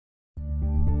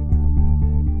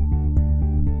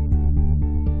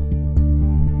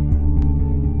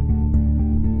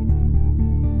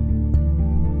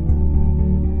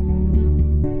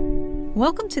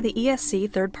Welcome to the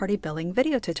ESC third-party billing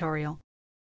video tutorial.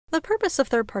 The purpose of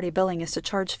third-party billing is to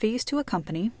charge fees to a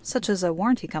company, such as a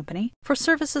warranty company, for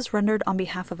services rendered on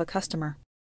behalf of a customer.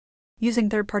 Using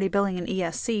third-party billing in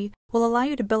ESC will allow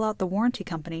you to bill out the warranty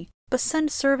company, but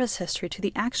send service history to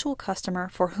the actual customer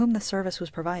for whom the service was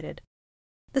provided.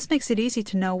 This makes it easy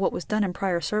to know what was done in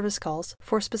prior service calls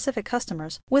for specific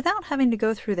customers without having to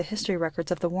go through the history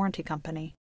records of the warranty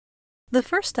company. The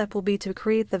first step will be to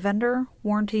create the vendor,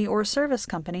 warranty, or service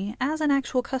company as an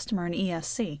actual customer in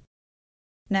ESC.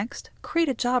 Next, create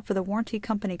a job for the warranty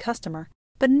company customer,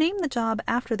 but name the job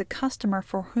after the customer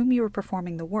for whom you are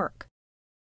performing the work.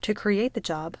 To create the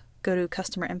job, go to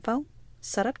Customer Info,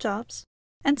 Set Up Jobs,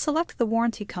 and select the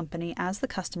warranty company as the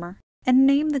customer, and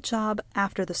name the job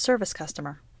after the service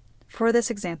customer. For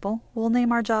this example, we'll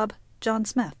name our job John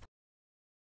Smith.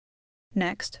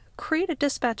 Next, create a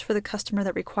dispatch for the customer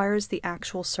that requires the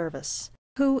actual service,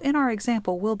 who in our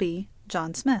example will be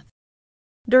John Smith.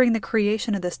 During the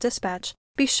creation of this dispatch,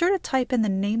 be sure to type in the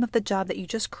name of the job that you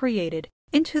just created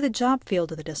into the job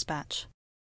field of the dispatch.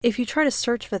 If you try to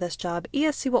search for this job,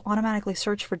 ESC will automatically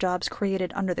search for jobs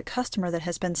created under the customer that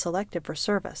has been selected for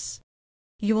service.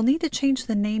 You will need to change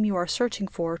the name you are searching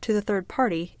for to the third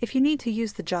party if you need to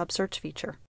use the job search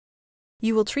feature.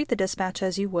 You will treat the dispatch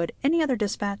as you would any other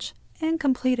dispatch and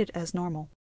complete it as normal.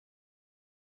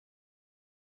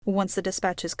 Once the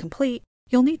dispatch is complete,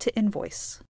 you'll need to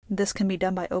invoice. This can be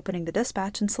done by opening the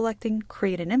dispatch and selecting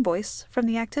Create an Invoice from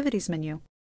the Activities menu,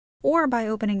 or by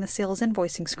opening the Sales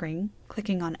Invoicing screen,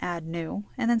 clicking on Add New,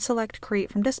 and then select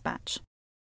Create from Dispatch.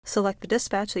 Select the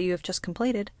dispatch that you have just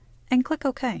completed, and click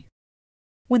OK.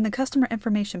 When the customer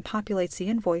information populates the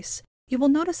invoice, you will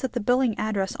notice that the billing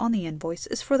address on the invoice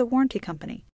is for the warranty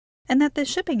company, and that the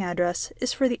shipping address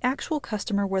is for the actual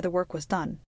customer where the work was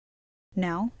done.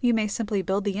 Now, you may simply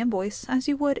build the invoice as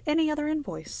you would any other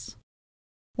invoice.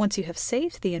 Once you have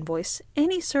saved the invoice,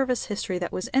 any service history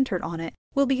that was entered on it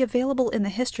will be available in the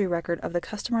history record of the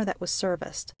customer that was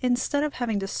serviced, instead of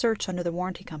having to search under the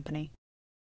warranty company.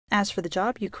 As for the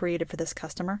job you created for this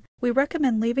customer, we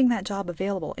recommend leaving that job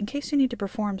available in case you need to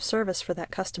perform service for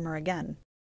that customer again.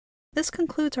 This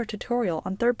concludes our tutorial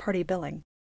on third-party billing.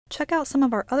 Check out some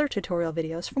of our other tutorial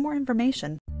videos for more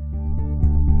information.